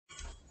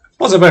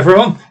What's up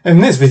everyone? In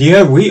this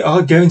video we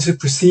are going to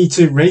proceed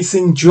to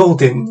racing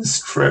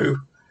Jordyn's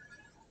crew,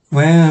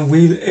 where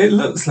it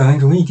looks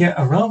like we get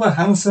a rather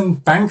handsome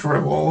bank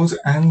reward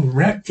and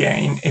rep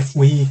gain if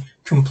we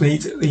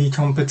complete the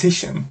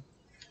competition.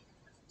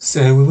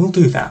 So we will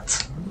do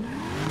that.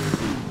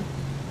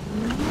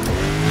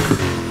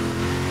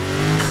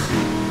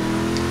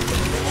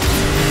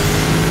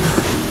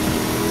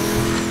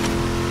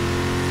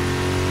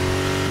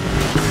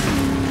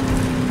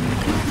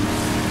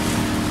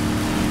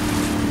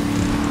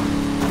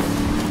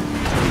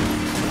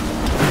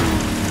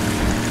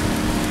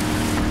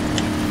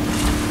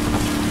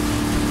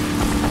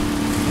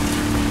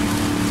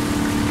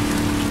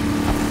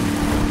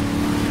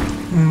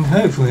 And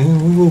hopefully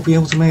we will be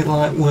able to make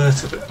light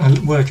work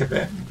of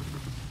it.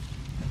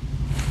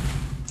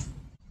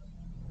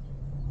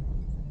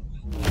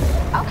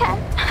 Okay,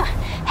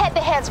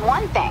 head-to-head's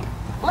one thing.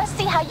 Let's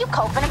see how you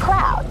cope in a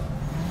crowd.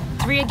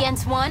 3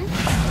 against 1?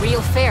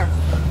 Real fair.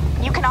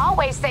 You can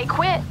always say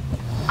quit.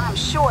 I'm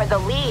sure the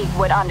league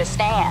would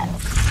understand.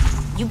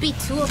 You beat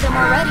 2 of them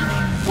already.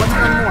 What's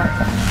one more?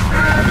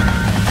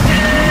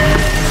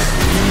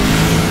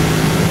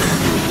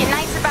 Your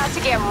night's about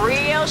to get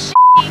real shitty.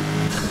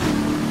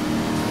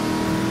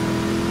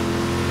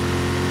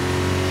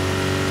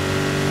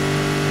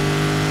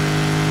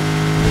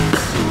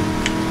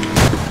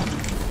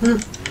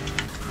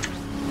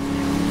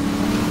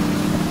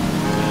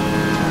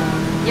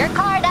 Your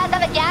car does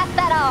have a gas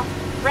pedal,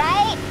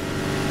 right?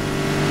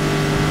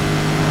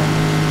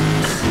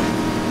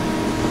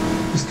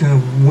 Just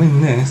gonna win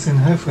this and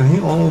hopefully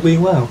all will be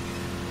well.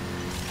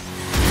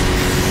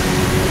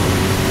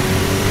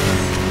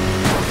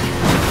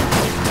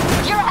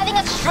 If you're having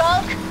a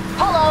stroke,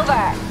 pull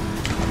over.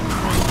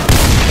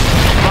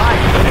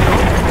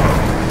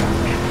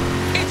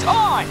 It's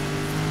on!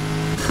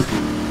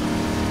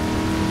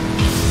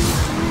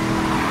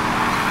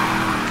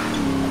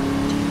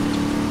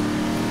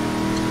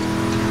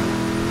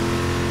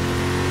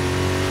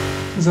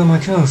 So my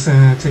car's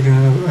taking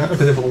a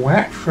bit of a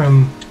whack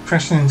from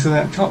crashing into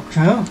that cop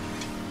car.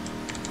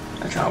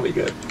 That can't be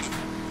good.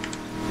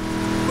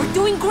 We're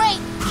doing great!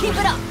 Keep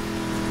it up!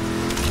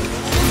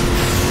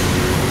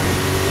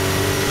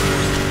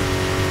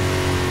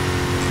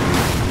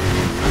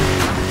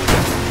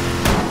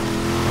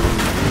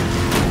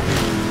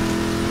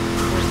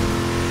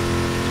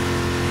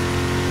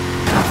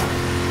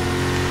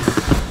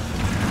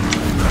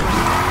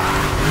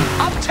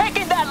 I'm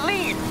taking that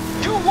lead!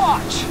 You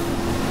watch!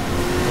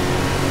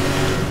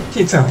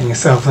 Keep telling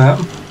yourself that.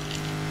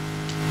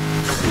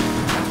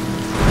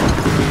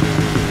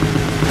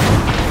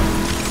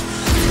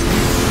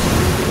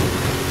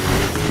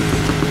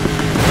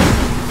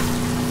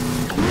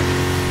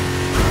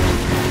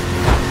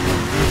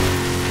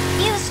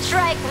 You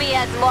strike me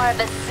as more of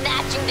a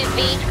snatching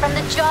defeat from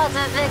the jaws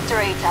of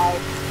victory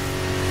type.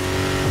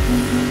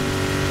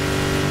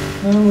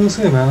 Well, we'll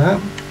see about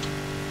that.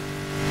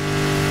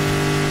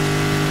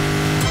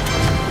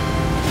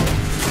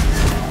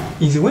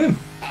 Easy win.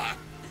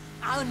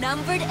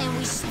 Outnumbered and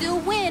we still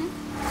win.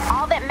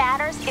 All that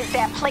matters is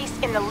that place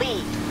in the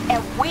league,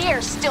 and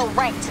we're still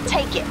ranked to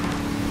take it.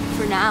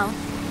 For now.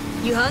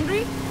 You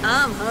hungry?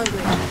 I'm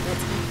hungry.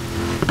 Let's eat.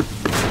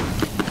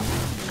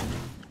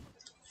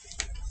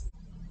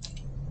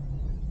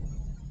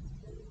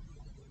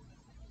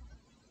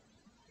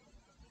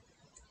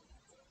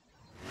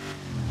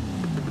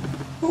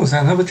 Oh, is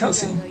that another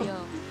cutscene?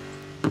 Yo.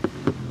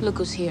 Look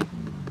who's here.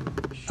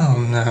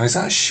 Oh no, is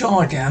that Shaw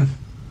again?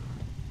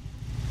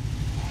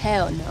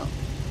 Hell no.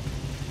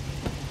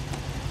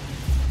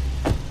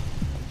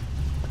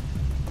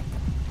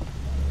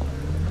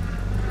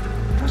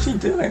 What's she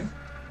doing?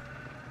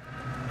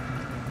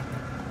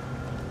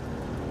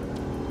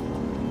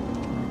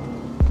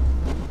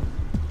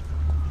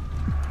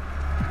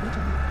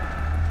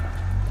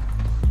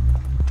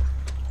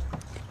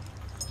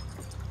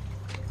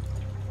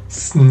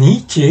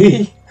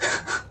 Sneaky.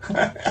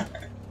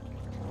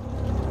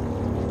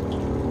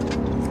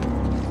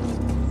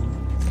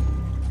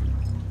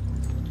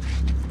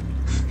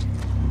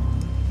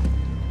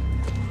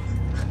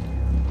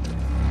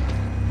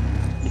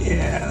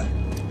 Yeah,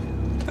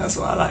 that's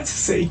what I like to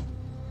see.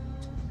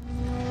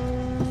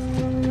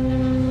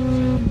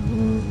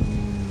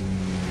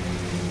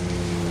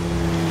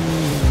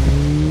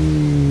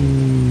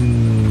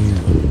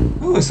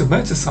 Oh, it's a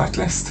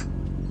motorcyclist.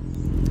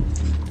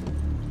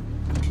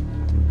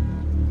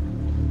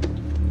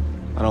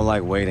 I don't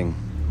like waiting.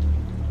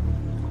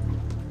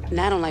 And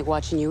I don't like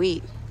watching you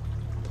eat.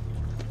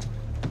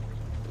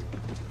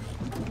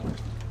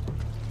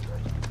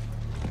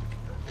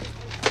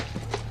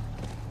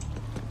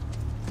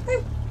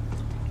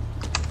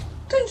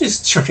 Don't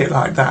just chuck it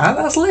like that,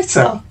 that's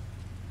litter.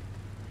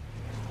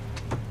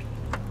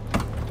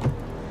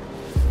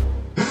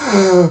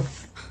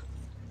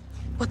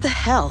 What the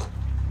hell?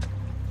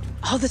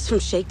 All this from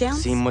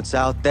Shakedowns? Seen what's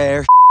out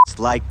there? It's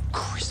like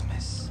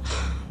Christmas.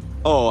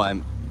 Oh,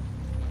 I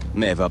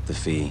may have upped the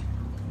fee.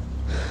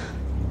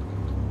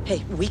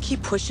 Hey, we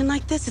keep pushing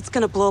like this, it's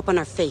gonna blow up on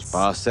our face.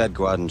 Boss said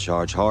go out and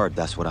charge hard.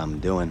 That's what I'm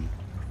doing.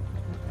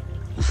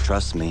 You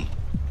trust me.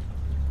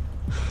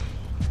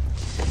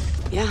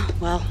 Yeah,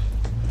 well,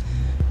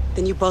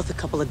 then you're both a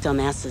couple of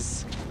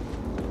dumbasses.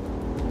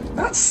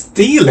 That's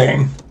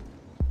stealing.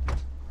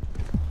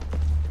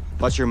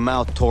 Watch your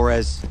mouth,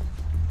 Torres.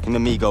 Him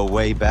and me go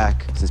way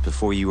back, since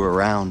before you were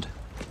around.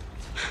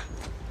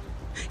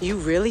 You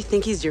really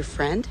think he's your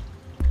friend?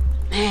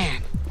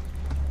 Man,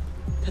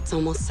 that's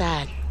almost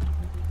sad.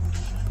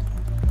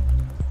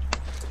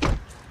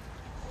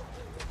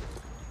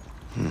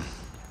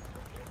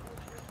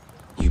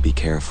 You be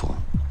careful.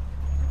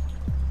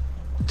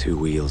 2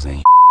 wheels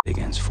ain't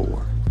against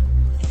 4.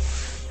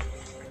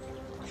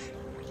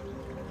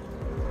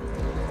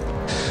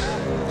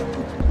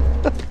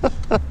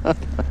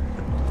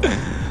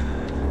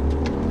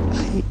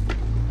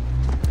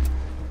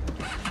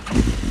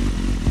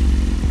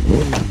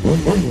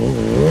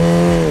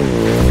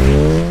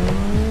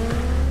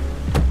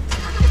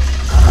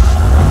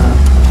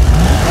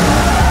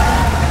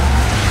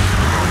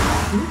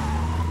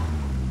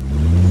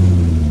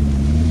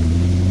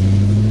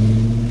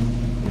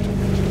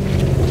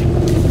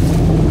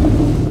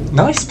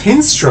 Nice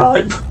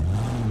pinstripe.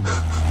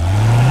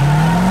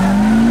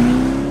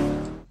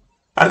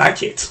 I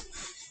like it.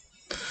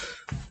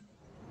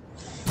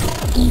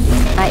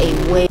 I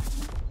ate way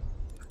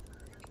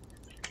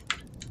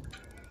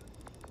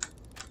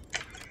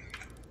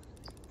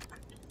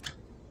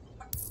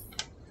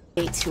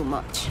too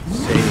much.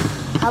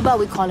 How about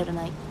we call it a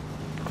night?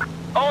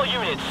 All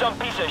units, some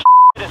piece of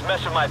is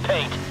messing with my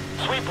paint.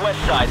 Sweep west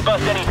side,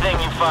 bust anything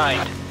you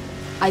find.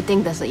 I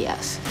think that's a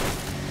yes.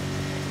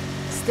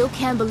 Still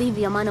can't believe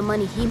the amount of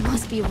money he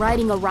must be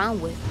riding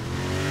around with.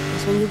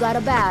 Because when you got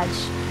a badge,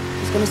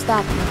 who's gonna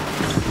stop you?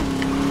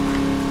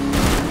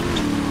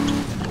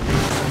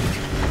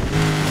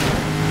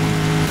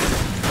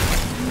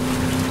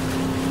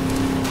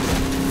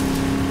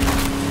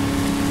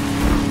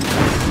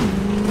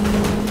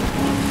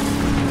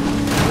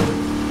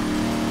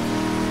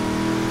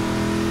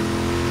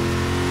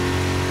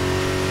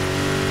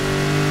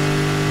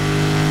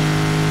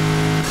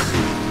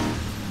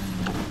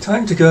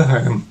 Time to go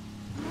home.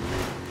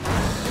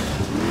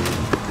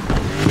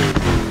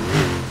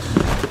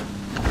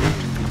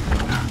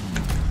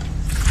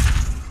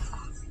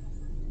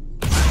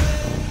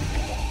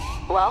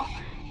 Well,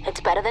 it's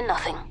better than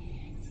nothing.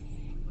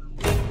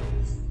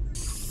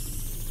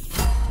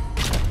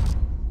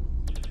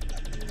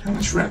 How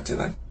much rep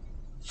did I?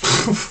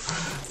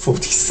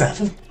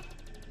 47.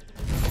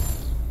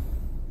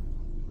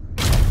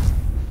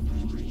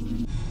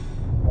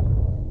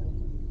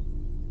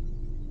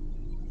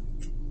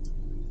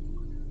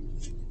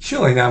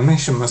 Surely that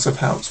mission must have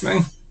helped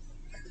me.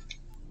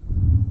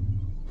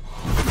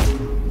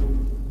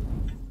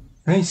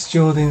 Race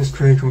Jordyn's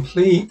crew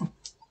complete.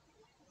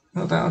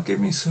 Well, that'll give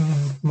me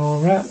some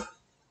more rep.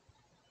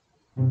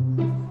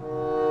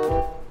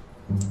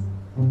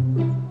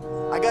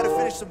 I gotta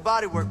finish some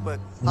body work, but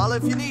holla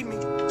if you need me.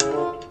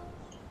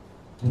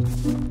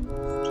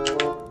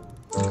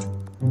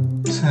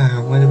 So,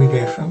 where do we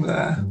go from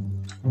there?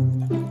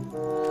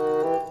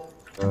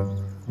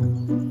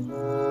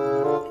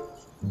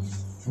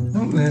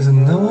 Oh, there's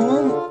another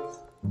one.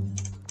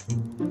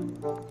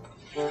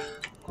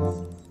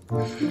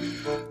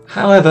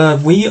 However,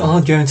 we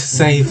are going to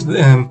save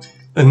the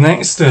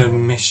next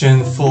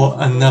mission for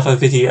another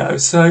video.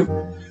 So,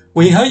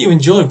 we hope you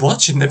enjoyed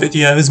watching the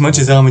video as much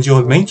as I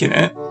enjoyed making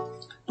it.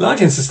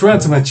 Like and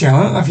subscribe to my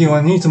channel if you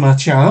are new to my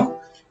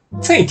channel.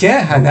 Take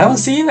care and I will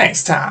see you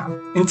next time.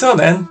 Until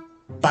then,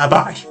 bye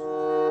bye.